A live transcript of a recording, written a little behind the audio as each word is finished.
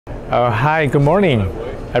Hi, good morning,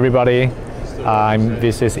 everybody.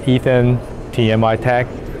 This is Ethan, TMYTEK.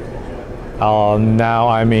 Now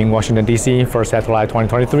I'm in Washington, D.C. for Satellite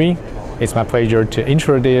 2023. It's my pleasure to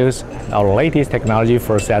introduce our latest technology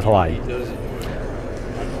for satellite.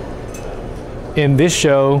 In this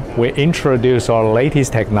show, we introduce our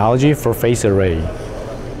latest technology for phased array.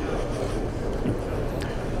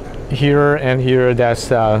 Here, that's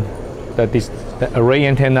the array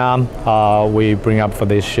antenna we bring up for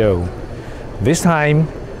this show. This time,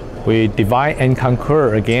 we divide and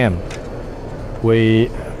conquer again. We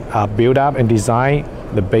build up and design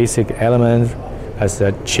the basic elements as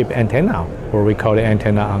a chip antenna, or we call it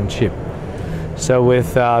antenna on chip. So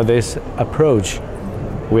with this approach,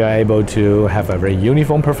 we are able to have a very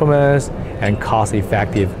uniform performance and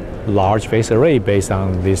cost-effective large phased array based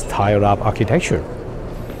on this tiled-up architecture.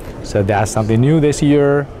 So that's something new this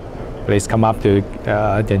year. Please come up to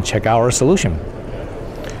then check out our solution.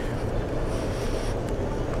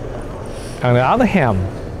 On the other hand,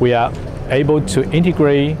 we are able to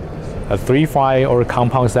integrate a 3-phi or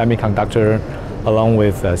compound semiconductor along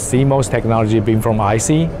with CMOS technology beamform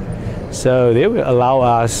IC. So they will allow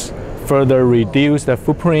us further reduce the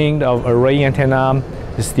footprint of array antenna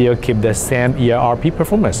to still keep the same EIRP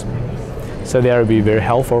performance. So that will be very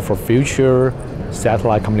helpful for future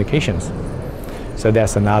satellite communications. So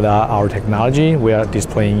that's another our technology we are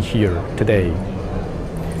displaying here today.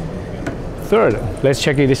 Third, let's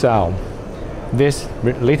check this out. This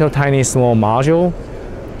little tiny small module,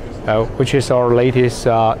 which is our latest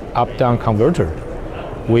up-down converter.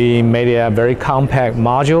 We made a very compact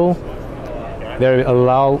module that will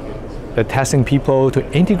allow the testing people to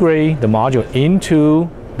integrate the module into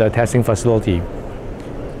the testing facility.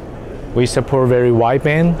 We support very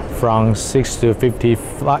wideband from 6 to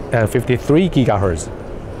 53 gigahertz.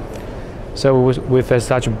 So with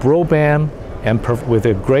such broadband and with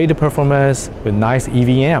a great performance, with nice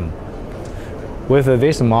EVM. With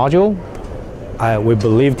this module, we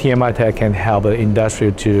believe TMYTEK can help the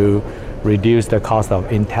industry to reduce the cost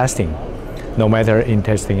of in testing, no matter in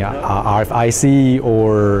testing RFIC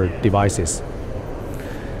or devices.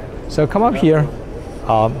 So come up here,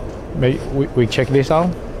 we check this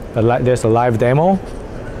out. There's a live demo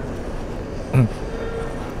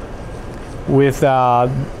with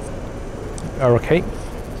okay.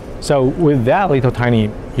 So with that little tiny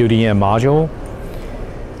UDM module,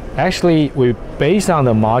 actually we based on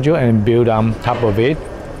the module and build on top of it.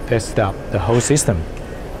 That's the whole system.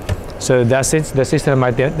 So that's it. The system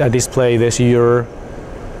I display this year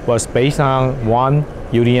was based on one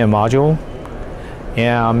UDM module,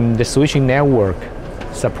 and the switching network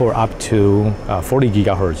support up to 40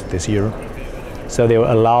 gigahertz this year. So they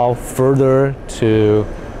will allow further to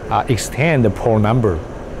extend the port number.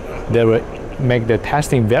 They will make the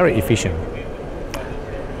testing very efficient.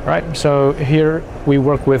 All right, so here we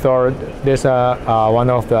work with there's one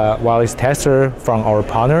of the wireless tester from our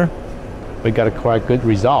partner. We got a quite good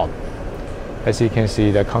result. As you can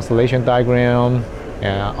see, the constellation diagram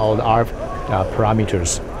and all the RF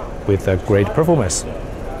parameters with a great performance.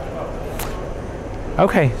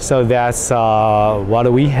 Okay, so that's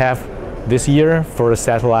what we have this year for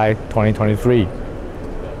Satellite 2023.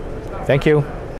 Thank you.